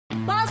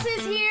Boss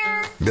is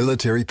here!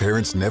 Military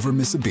parents never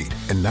miss a beat,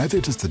 and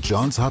neither does the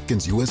Johns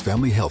Hopkins U.S.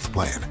 Family Health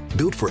Plan.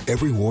 Built for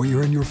every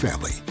warrior in your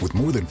family. With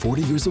more than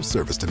 40 years of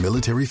service to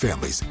military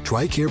families,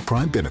 TRICARE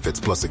Prime benefits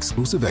plus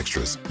exclusive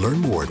extras. Learn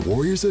more at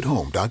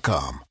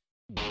warriorsathome.com.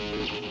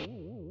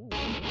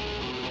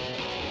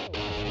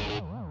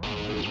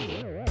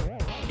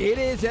 It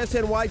is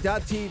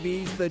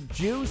SNY.TV's The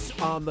Juice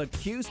on the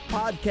Cuse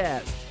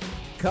podcast,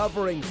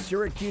 covering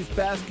Syracuse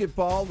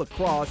basketball,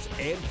 lacrosse,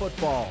 and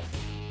football.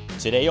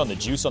 Today on the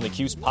Juice on the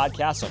Cuse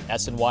podcast on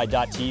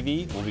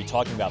SNY.TV, we'll be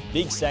talking about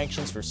big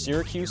sanctions for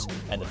Syracuse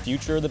and the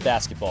future of the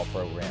basketball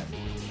program.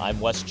 I'm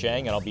Wes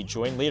Cheng, and I'll be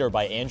joined later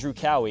by Andrew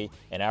Kouwe,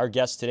 and our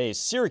guest today is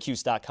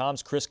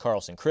Syracuse.com's Chris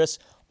Carlson. Chris,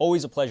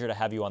 always a pleasure to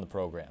have you on the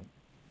program.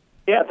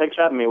 Yeah, thanks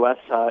for having me, Wes.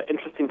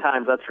 Interesting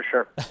times, that's for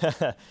sure.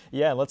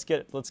 Yeah, let's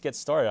get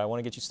started. I want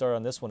to get you started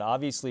on this one.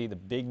 Obviously, the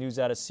big news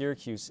out of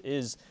Syracuse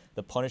is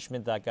the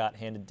punishment that got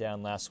handed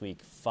down last week.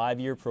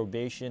 5-year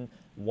probation,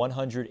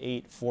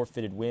 108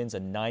 forfeited wins, a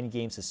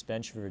 9-game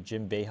suspension for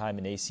Jim Boeheim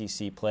in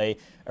ACC play,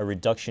 a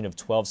reduction of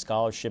 12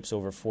 scholarships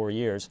over 4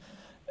 years,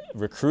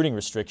 recruiting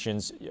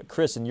restrictions.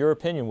 Chris, in your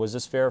opinion, was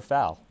this fair or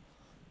foul?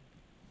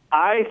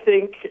 I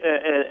think,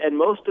 and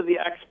most of the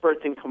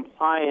experts in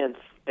compliance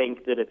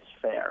think that it's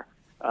fair.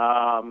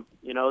 The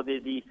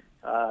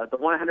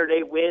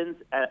 108 wins,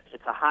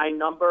 it's a high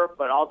number,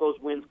 but all those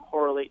wins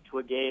correlate to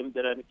a game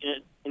that an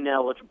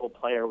ineligible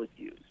player was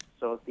used.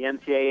 So if the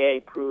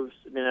NCAA proves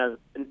an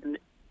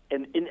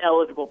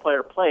ineligible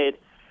player played,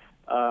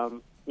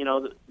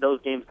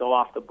 those games go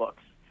off the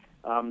books.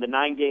 The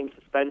 9-game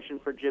suspension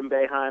for Jim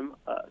Boeheim,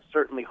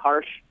 certainly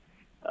harsh,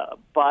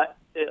 but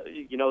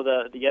the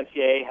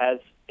NCAA has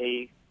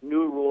a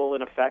new rule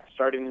in effect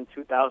starting in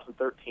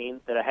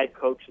 2013 that a head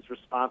coach is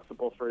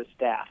responsible for his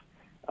staff.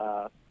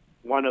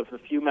 One of the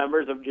few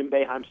members of Jim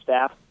Boeheim's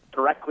staff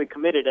directly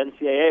committed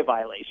NCAA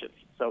violations,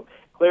 so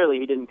clearly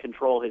he didn't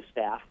control his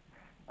staff.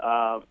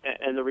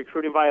 And the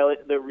recruiting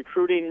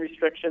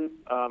restrictions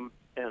and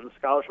the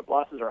scholarship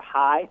losses are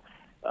high.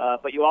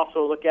 But you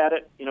also look at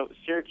it,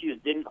 Syracuse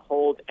didn't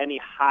hold any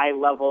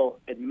high-level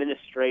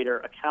administrator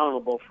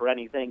accountable for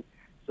anything,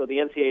 so the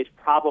NCAA is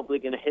probably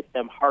going to hit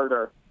them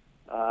harder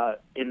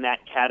in that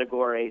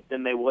category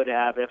than they would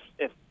have if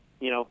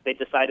they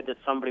decided that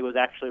somebody was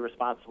actually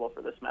responsible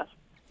for this mess.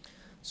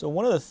 So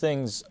one of the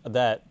things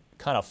that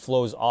kind of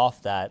flows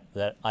off that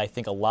I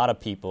think a lot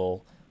of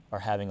people are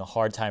having a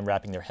hard time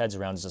wrapping their heads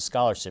around is the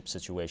scholarship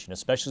situation,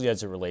 especially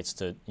as it relates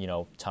to,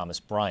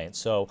 Thomas Bryant.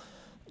 So,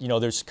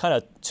 there's kind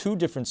of two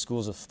different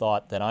schools of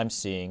thought that I'm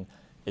seeing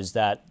is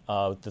that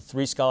the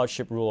 3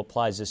 scholarship rule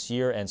applies this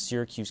year and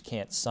Syracuse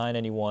can't sign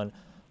anyone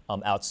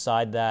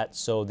outside that,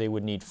 so they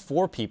would need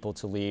 4 people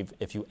to leave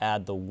if you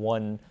add the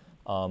one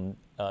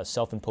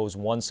self-imposed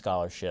 1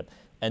 scholarship.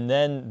 And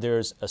then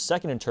there's a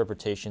second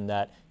interpretation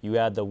that you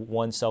add the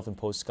 1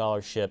 self-imposed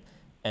scholarship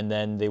and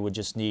then they would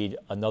just need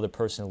another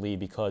person to leave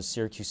because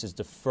Syracuse is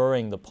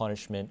deferring the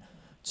punishment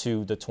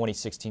to the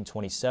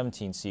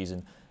 2016-2017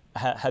 season.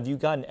 Have you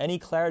gotten any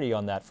clarity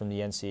on that from the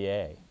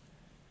NCAA?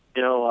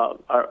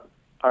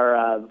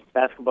 Our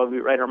basketball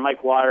beat writer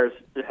Mike Waters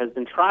has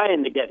been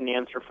trying to get an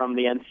answer from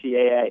the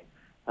NCAA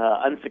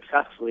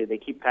unsuccessfully. They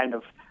keep kind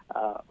of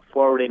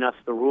forwarding us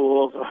the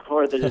rules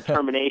or the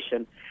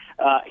determination.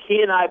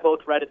 He and I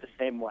both read it the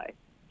same way.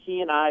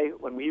 He and I,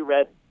 when we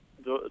read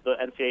the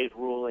NCAA's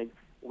ruling,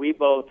 we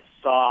both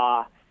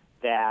saw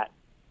that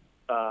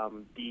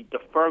the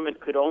deferment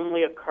could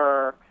only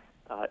occur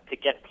to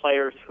get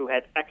players who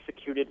had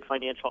executed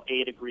financial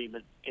aid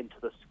agreements into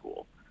the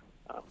school,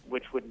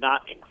 which would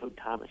not include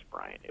Thomas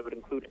Bryant. It would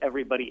include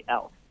everybody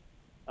else.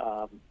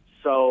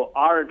 So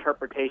our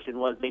interpretation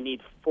was they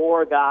need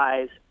 4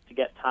 guys to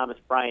get Thomas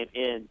Bryant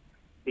in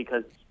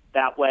because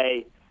that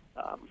way,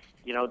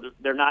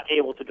 they're not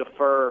able to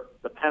defer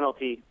the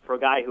penalty for a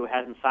guy who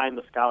hasn't signed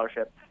the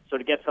scholarship. So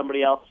to get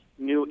somebody else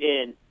new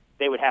in,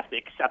 they would have to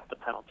accept the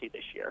penalty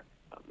this year.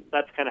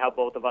 That's kind of how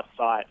both of us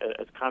saw it,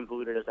 as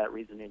convoluted as that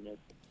reasoning is.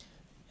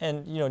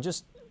 And,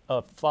 just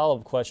a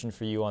follow-up question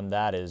for you on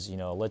that is,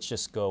 let's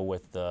just go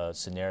with the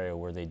scenario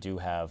where they do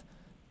have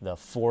the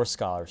 4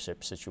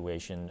 scholarship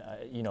situation.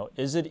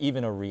 Is it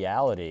even a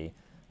reality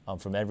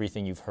from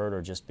everything you've heard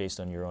or just based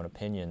on your own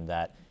opinion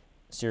that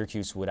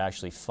Syracuse would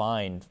actually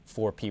find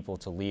 4 people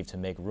to leave to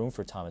make room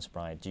for Thomas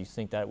Bryant? Do you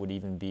think that would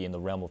even be in the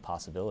realm of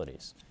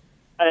possibilities?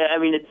 I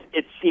mean,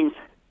 it seems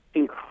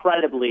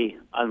incredibly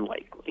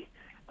unlikely.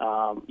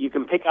 You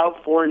can pick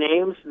out 4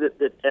 names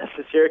that as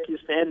a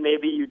Syracuse fan,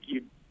 maybe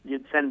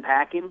you'd send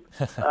packing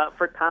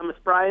for Thomas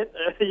Bryant.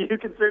 You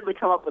can certainly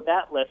come up with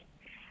that list.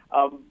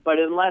 But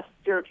unless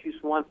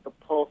Syracuse wants to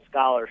pull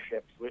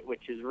scholarships,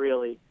 which is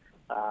really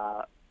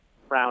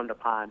frowned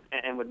upon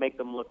and would make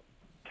them look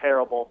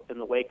terrible in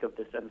the wake of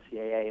this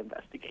NCAA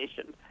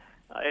investigation,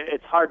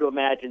 it's hard to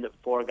imagine that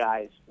 4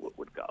 guys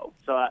would go.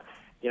 So,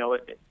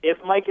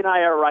 if Mike and I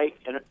are right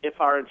and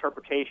if our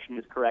interpretation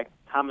is correct,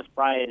 Thomas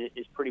Bryant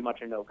is pretty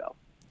much a no-go.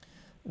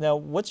 Now,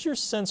 what's your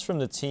sense from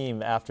the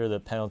team after the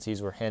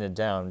penalties were handed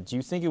down? Do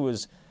you think it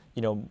was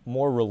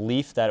more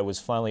relief that it was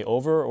finally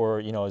over, or,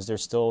 is there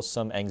still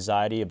some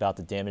anxiety about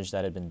the damage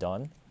that had been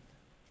done?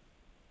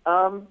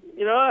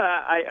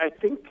 I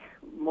think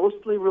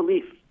mostly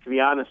relief, to be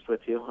honest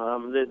with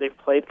you. They've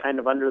played kind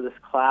of under this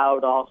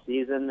cloud all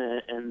season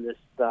and this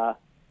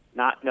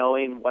not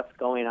knowing what's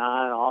going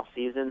on all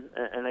season.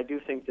 And I do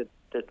think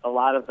that a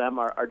lot of them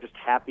are just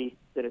happy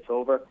that it's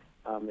over.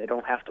 They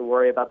don't have to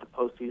worry about the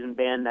postseason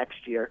ban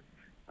next year,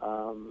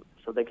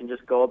 so they can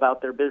just go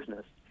about their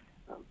business.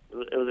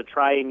 It was a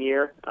trying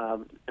year,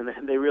 and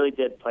they really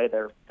did play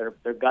their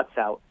guts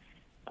out.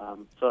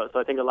 So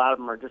I think a lot of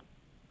them are just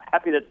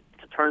happy to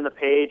turn the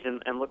page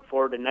and look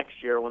forward to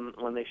next year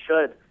when they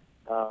should,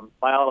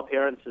 by all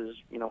appearances,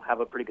 have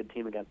a pretty good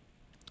team again.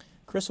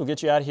 Chris, we'll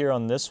get you out here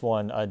on this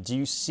one. Do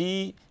you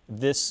see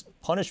this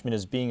punishment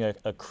as being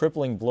a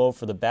crippling blow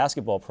for the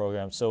basketball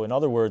program? So, in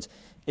other words,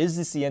 is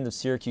this the end of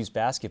Syracuse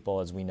basketball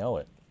as we know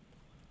it?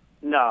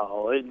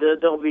 No,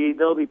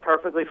 they'll be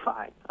perfectly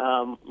fine.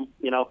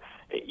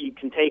 You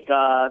can take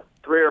 3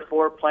 or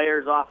 4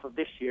 players off of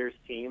this year's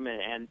team,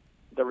 and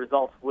the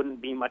results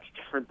wouldn't be much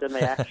different than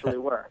they actually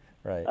were.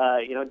 Right.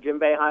 Jim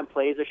Boeheim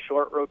plays a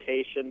short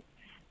rotation.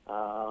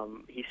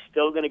 He's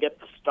still going to get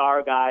the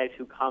star guys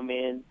who come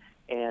in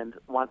and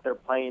want their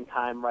playing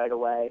time right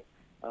away.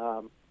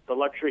 The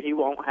luxury he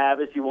won't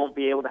have is he won't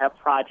be able to have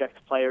project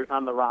players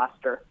on the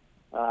roster.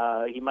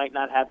 He might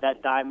not have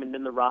that diamond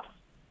in the rough.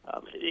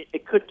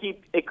 It could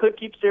keep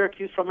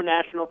Syracuse from a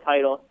national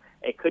title.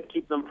 It could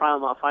keep them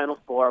from a Final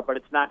Four, but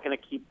it's not going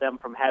to keep them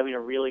from having a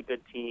really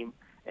good team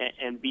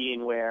and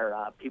being where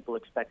people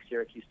expect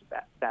Syracuse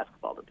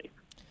basketball to be.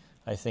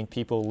 I think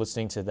people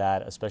listening to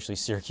that, especially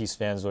Syracuse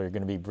fans, are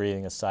going to be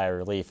breathing a sigh of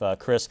relief.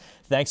 Chris,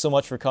 thanks so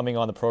much for coming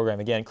on the program.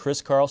 Again,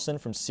 Chris Carlson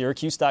from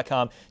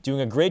Syracuse.com,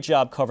 doing a great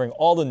job covering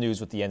all the news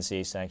with the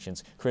NCAA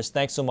sanctions. Chris,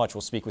 thanks so much.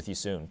 We'll speak with you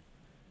soon.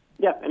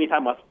 Yeah,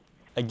 anytime, Wes.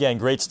 Again,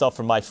 great stuff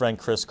from my friend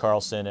Chris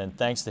Carlson, and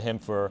thanks to him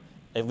for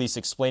at least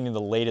explaining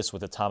the latest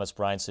with the Thomas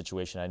Bryant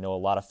situation. I know a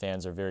lot of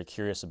fans are very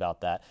curious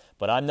about that.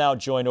 But I'm now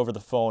joined over the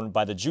phone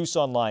by the Juice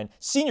Online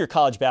senior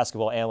college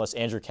basketball analyst,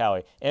 Andrew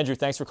Kouwe. Andrew,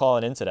 thanks for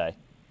calling in today.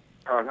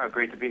 Oh, no,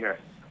 great to be here.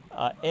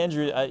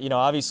 Andrew,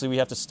 obviously we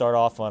have to start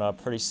off on a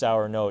pretty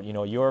sour note.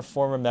 You're a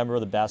former member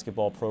of the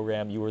basketball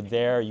program. You were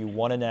there. You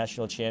won a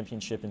national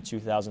championship in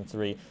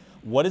 2003.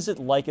 What is it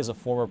like as a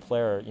former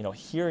player,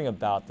 hearing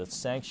about the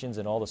sanctions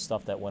and all the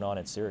stuff that went on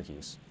at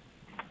Syracuse?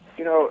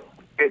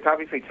 It's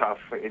obviously tough.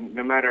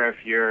 No matter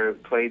if you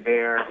played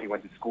there, if you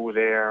went to school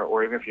there,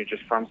 or even if you're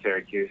just from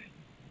Syracuse.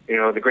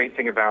 The great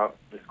thing about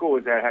the school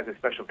is that it has a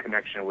special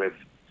connection with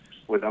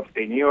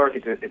upstate New York.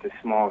 It's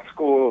a small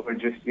school,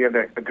 and just you have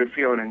a good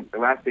feeling. And the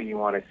last thing you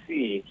want to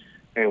see,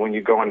 and when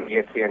you go on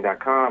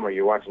ESPN.com or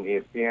you're watching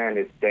ESPN,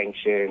 is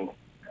sanctions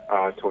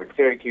towards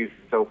Syracuse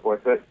and so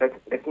forth. So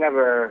it's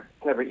never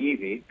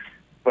easy.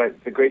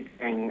 But the great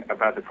thing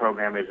about the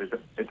program is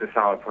it's a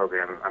solid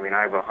program. I mean,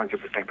 I have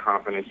 100%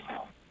 confidence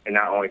in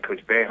not only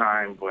Coach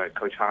Boeheim, but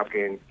Coach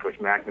Hopkins, Coach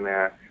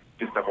McNamara,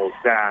 just the whole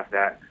staff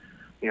that,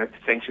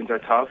 sanctions are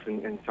tough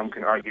and some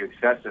can argue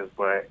excessive,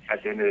 but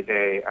at the end of the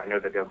day, I know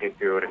that they'll get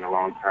through it. In the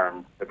long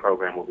term, the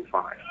program will be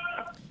fine.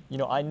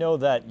 I know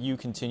that you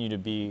continue to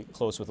be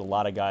close with a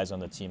lot of guys on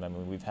the team. I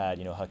mean, we've had,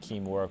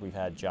 Hakeem Work, we've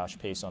had Josh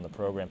Pace on the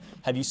program.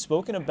 Have you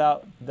spoken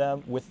about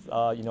them with,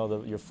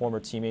 your former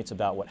teammates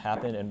about what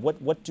happened, and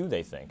what do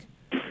they think?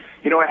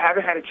 I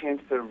haven't had a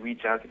chance to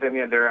reach out to them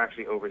yet. They're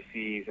actually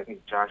overseas. I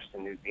think Josh is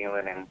in New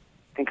Zealand, and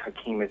I think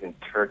Hakeem is in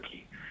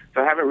Turkey.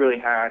 So I haven't really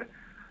had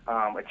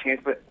a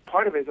chance. But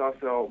part of it is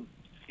also,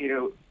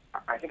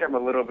 I think I'm a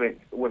little bit,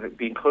 with it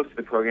being close to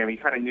the program, you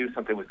kind of knew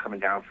something was coming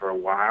down for a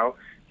while.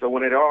 So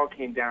when it all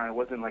came down, it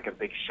wasn't like a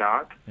big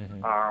shock.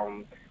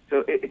 Mm-hmm.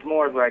 So it's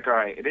more of like, all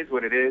right, it is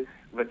what it is.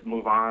 Let's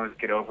move on. Let's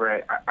get over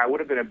it. I would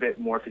have been a bit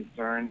more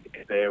concerned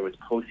if there was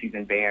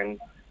postseason ban,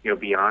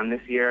 beyond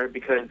this year,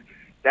 because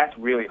that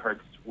really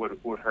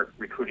would hurt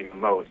recruiting the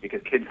most,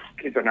 because kids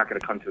are not going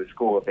to come to a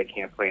school if they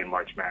can't play in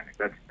March Madness.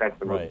 That's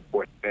the most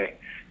important thing.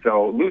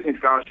 So losing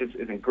scholarships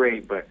isn't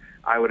great, but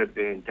I would have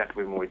been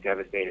definitely more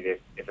devastated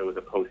if it was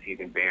a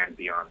postseason ban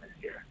beyond this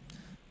year.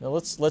 Now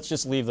let's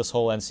just leave this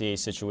whole NCAA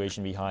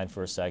situation behind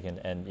for a second,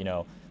 and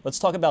let's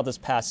talk about this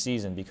past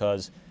season,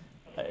 because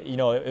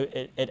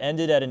it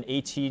ended at an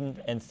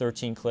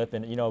 18-13 clip,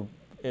 and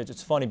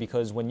it's funny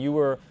because when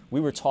we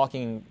were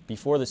talking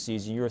before the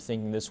season, you were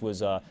thinking this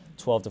was a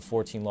 12 to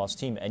 14 loss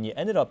team, and you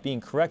ended up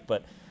being correct.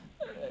 But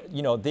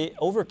they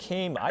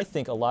overcame, I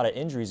think, a lot of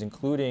injuries,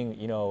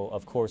 including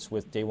of course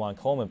with Dajuan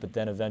Coleman, but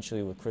then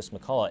eventually with Chris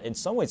McCullough. In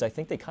some ways, I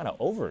think they kind of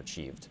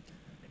overachieved.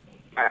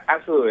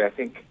 Absolutely, I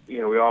think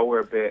we all were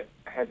a bit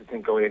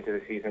hesitant going into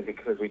the season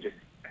because we just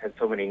had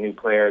so many new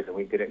players, and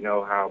we didn't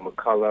know how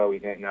McCullough, we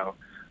didn't know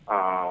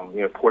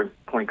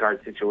point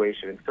guard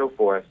situation and so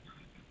forth.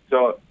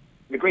 So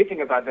the great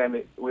thing about them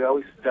is we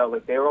always felt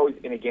like they were always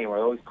in a game where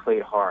they always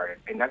played hard,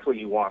 and that's what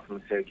you want from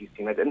a Syracuse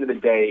team. At the end of the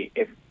day,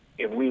 if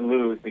we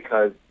lose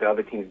because the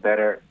other team's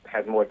better,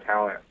 has more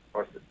talent,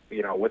 or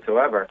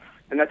whatsoever,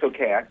 then that's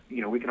okay.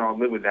 We can all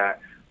live with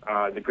that.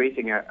 The great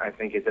thing, I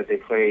think, is that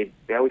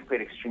they always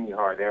played extremely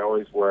hard. They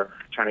always were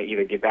trying to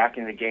either get back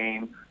in the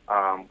game,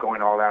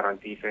 going all out on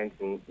defense,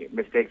 and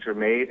mistakes were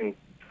made, and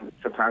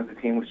sometimes the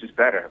team was just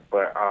better.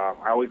 But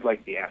I always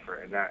liked the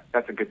effort, and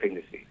that's a good thing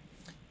to see.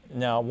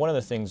 Now, one of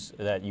the things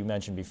that you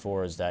mentioned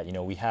before is that,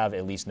 we have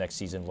at least next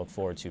season to look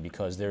forward to,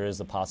 because there is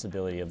the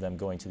possibility of them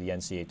going to the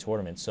NCAA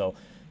tournament. So,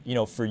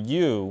 for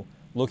you,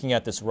 looking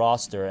at this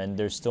roster, and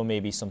there's still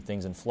maybe some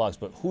things in flux,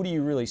 but who do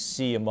you really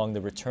see among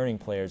the returning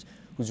players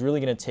who's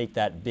really going to take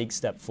that big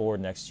step forward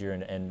next year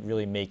and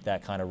really make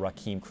that kind of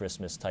Raheem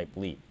Christmas type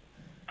leap?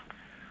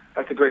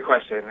 That's a great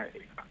question.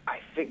 I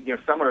think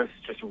summer is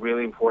just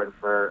really important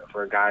for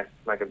a guy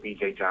like a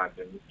B.J.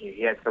 Johnson.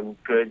 He had some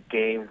good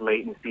games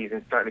late in the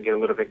season, starting to get a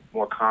little bit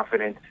more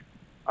confident.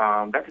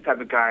 That's the type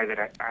of guy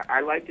that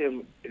I liked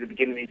him at the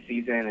beginning of the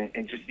season,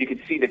 and just you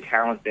could see the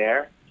talent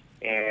there.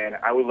 And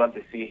I would love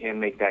to see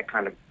him make that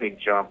kind of big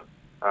jump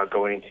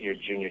going into your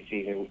junior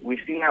season. We've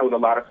seen that with a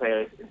lot of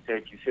players in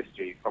Syracuse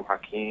history, from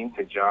Hakeem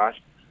to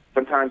Josh.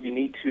 Sometimes you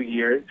need 2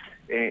 years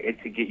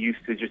to get used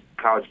to just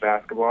college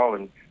basketball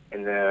and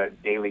the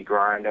daily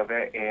grind of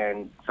it.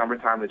 And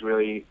summertime is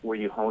really where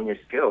you hone your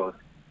skills.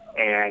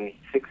 And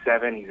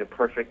 6'7", he's a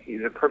perfect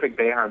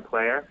Bayhon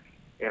player.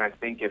 And I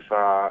think if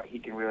he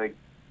can really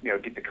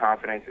get the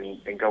confidence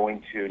and go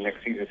into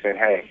next season saying,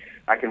 hey,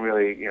 I can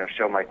really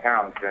show my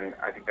talents, then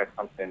I think that's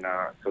something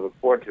to look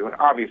forward to. And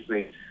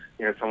obviously,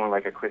 someone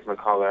like a Chris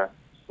McCullough,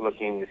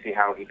 looking to see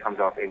how he comes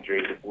off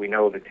injury. We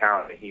know the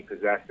talent that he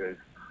possesses.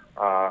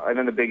 And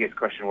then the biggest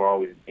question will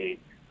always be,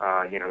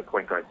 the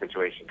point guard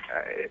situation.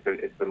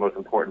 It's the most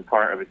important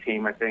part of a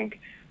team, I think,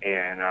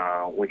 and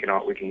we can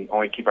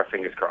only keep our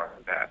fingers crossed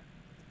with that.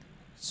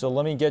 So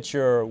let me get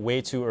your way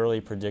too early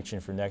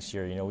prediction for next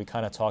year. We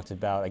kind of talked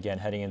about, again,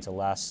 heading into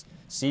last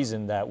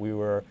season, that we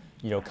were,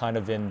 kind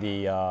of in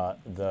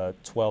the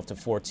 12 to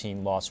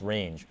 14 loss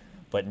range.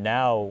 But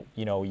now,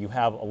 you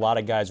have a lot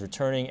of guys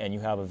returning, and you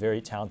have a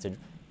very talented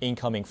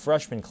incoming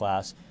freshman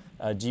class.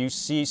 Do you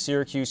see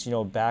Syracuse,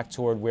 back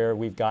toward where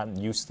we've gotten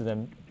used to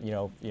them,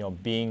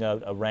 being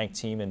a ranked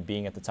team and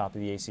being at the top of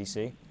the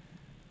ACC?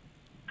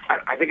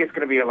 I think it's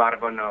going to be a lot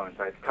of unknowns.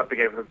 It's tough to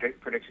get a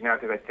prediction now,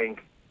 because I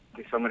think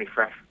so many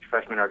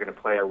freshmen are going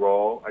to play a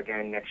role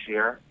again next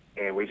year,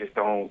 and we're just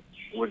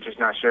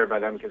not sure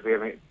about them because we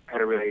haven't had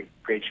a really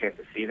great chance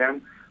to see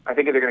them. I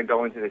think they're going to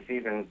go into the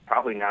season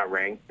probably not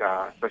ranked,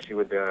 especially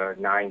with the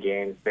 9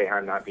 games,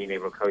 Bayhon not being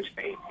able to coach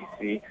the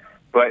ACC.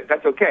 But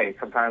that's okay.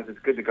 Sometimes it's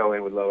good to go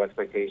in with low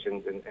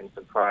expectations and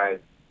surprise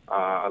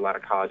a lot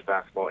of college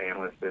basketball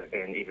analysts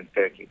and even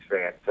Syracuse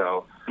fans.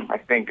 So I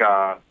think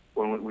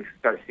when we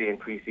start seeing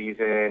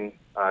preseason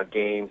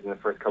games in the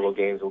first couple of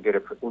games, we'll get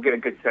a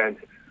good sense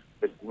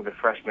with the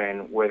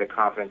freshmen where the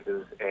confidence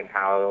is and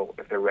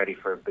if they're ready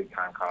for big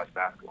time college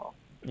basketball.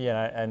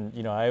 Yeah, and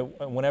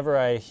whenever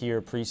I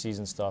hear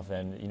preseason stuff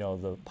and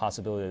the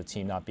possibility of the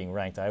team not being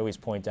ranked, I always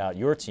point out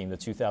your team, the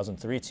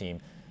 2003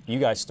 team. You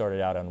guys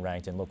started out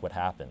unranked, and look what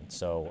happened.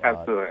 So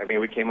absolutely. I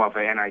mean, we came off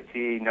of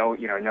NIT. No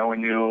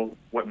one knew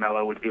what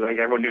Melo would be like.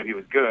 Everyone knew he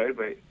was good,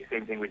 but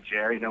same thing with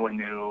Jerry. No one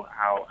knew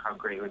how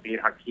great it would be.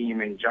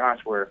 Hakeem and Josh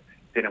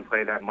didn't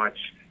play that much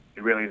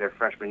really their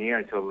freshman year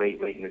until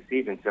late in the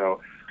season. So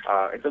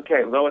it's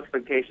okay. Low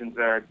expectations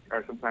are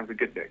sometimes a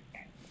good thing.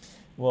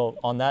 Well,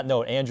 on that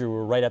note, Andrew,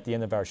 we're right at the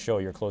end of our show.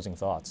 Your closing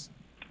thoughts?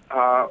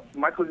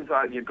 My closing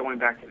thought, you're going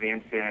back to the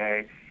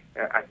NCAA.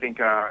 I think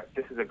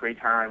this is a great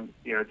time,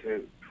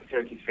 to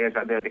Syracuse fans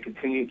out there to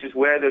continue just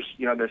wear their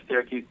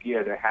Syracuse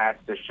gear, their hats,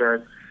 their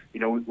shirts.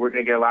 We're going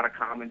to get a lot of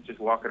comments just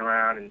walking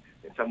around, and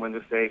someone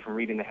will say from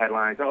reading the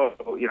headlines,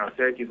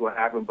 Syracuse will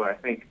happen. But I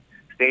think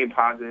staying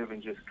positive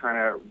and just kind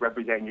of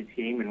representing your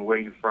team and where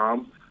you're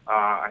from,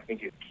 I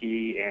think is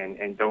key.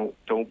 And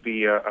don't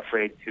be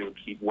afraid to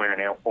keep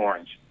wearing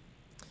orange.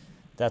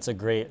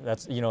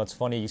 It's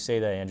funny you say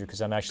that, Andrew,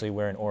 because I'm actually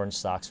wearing orange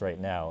socks right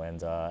now,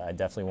 and I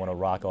definitely want to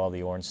rock all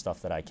the orange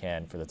stuff that I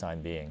can for the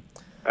time being.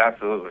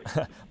 Absolutely.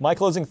 My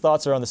closing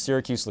thoughts are on the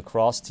Syracuse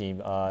lacrosse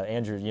team.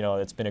 Andrew,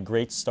 it's been a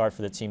great start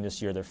for the team this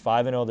year. They're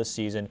 5-0 this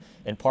season,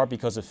 in part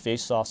because of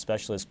face-off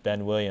specialist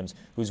Ben Williams,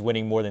 who's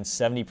winning more than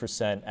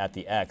 70% at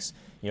the X.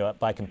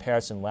 By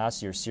comparison,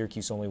 last year,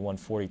 Syracuse only won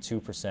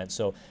 42%.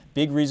 So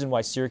big reason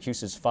why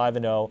Syracuse is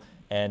 5-0,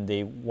 and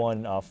they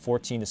won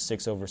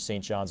 14-6 over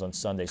St. John's on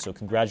Sunday. So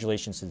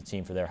congratulations to the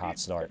team for their hot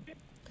start.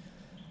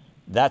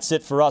 That's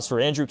it for us. For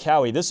Andrew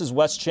Kouwe, this is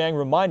Wes Cheng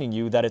reminding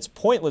you that it's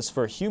pointless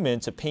for a human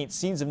to paint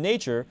scenes of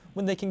nature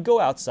when they can go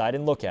outside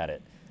and look at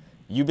it.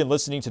 You've been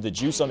listening to the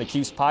Juice on the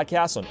Cuse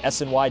podcast on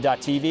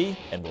SNY.TV,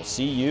 and we'll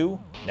see you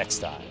next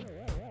time.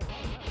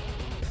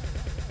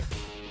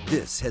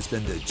 This has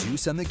been the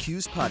Juice on the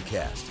Cuse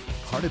podcast,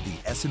 part of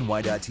the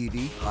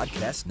SNY.TV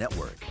podcast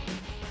network.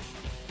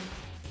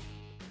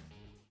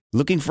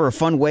 Looking for a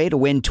fun way to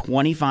win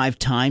 25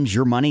 times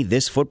your money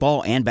this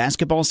football and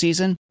basketball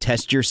season?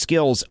 Test your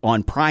skills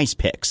on Prize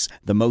Picks,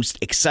 the most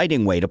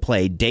exciting way to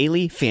play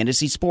daily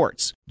fantasy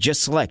sports.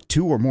 Just select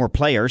 2 or more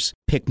players,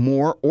 pick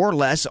more or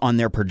less on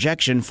their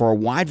projection for a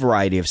wide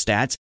variety of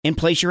stats, and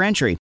place your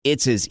entry.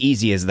 It's as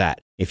easy as that.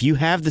 If you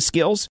have the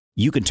skills,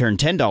 you can turn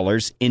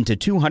 $10 into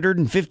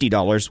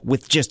 $250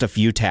 with just a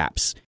few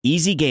taps.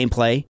 Easy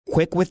gameplay,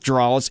 quick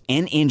withdrawals,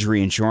 and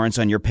injury insurance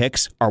on your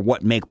picks are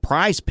what make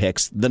Prize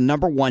Picks the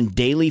 #1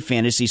 daily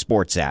fantasy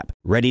sports app.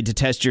 Ready to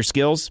test your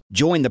skills?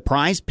 Join the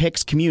Prize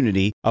Picks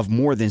community of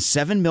more than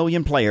 7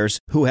 million players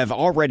who have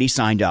already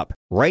signed up.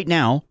 Right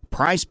now,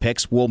 Prize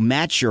Picks will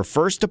match your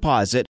first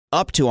deposit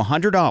up to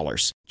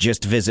 $100.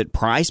 Just visit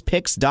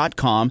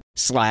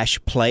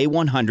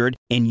prizepicks.com/play100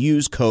 and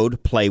use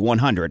code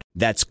PLAY100.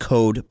 That's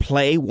code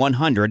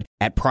PLAY100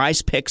 at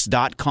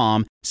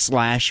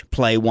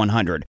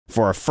prizepicks.com/play100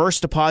 for a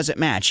first deposit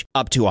match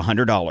up to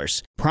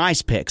 $100.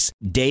 Prize Picks,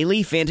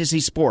 daily fantasy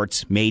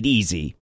sports made easy.